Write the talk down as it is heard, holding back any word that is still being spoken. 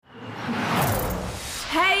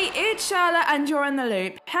Hey, it's Charlotte and you're in the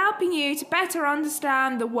loop, helping you to better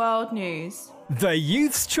understand the world news. The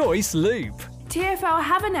Youth's Choice Loop. TfL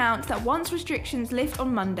have announced that once restrictions lift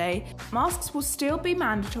on Monday, masks will still be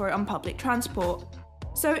mandatory on public transport.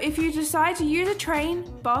 So if you decide to use a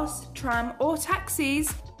train, bus, tram or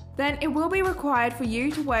taxis, then it will be required for you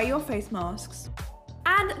to wear your face masks.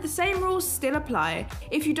 And the same rules still apply.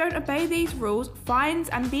 If you don't obey these rules, fines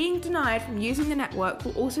and being denied from using the network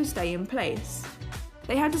will also stay in place.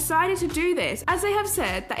 They have decided to do this as they have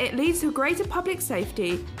said that it leads to greater public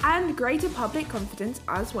safety and greater public confidence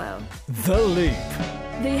as well. The Loop.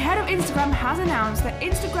 The head of Instagram has announced that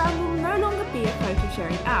Instagram will no longer be a photo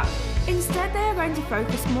sharing app. Instead, they are going to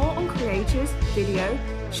focus more on creators, video,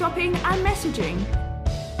 shopping and messaging.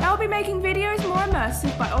 They'll be making videos more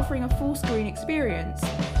immersive by offering a full screen experience.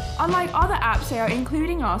 Unlike other apps, they are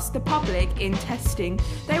including us, the public, in testing.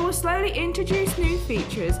 They will slowly introduce new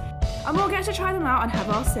features and we'll get to try them out and have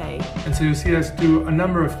our say. And so you'll see us do a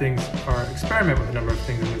number of things, or experiment with a number of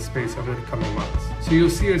things in this space over the coming months. So you'll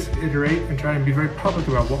see us iterate and try and be very public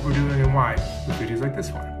about what we're doing and why with videos like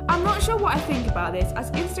this one. I'm not sure what I think about this,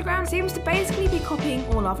 as Instagram seems to basically be copying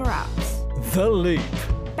all other apps. The Loop.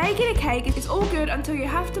 Baking a cake is all good until you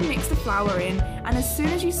have to mix the flour in, and as soon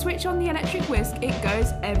as you switch on the electric whisk, it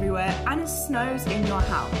goes everywhere and it snows in your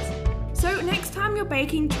house. So next time you're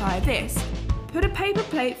baking, try this. Put a paper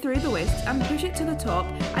plate through the whisk and push it to the top,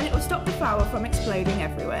 and it will stop the flour from exploding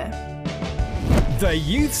everywhere. The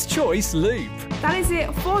Youth's Choice Loop. That is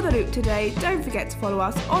it for The Loop today. Don't forget to follow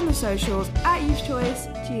us on the socials at Youth Choice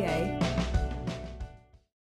GA.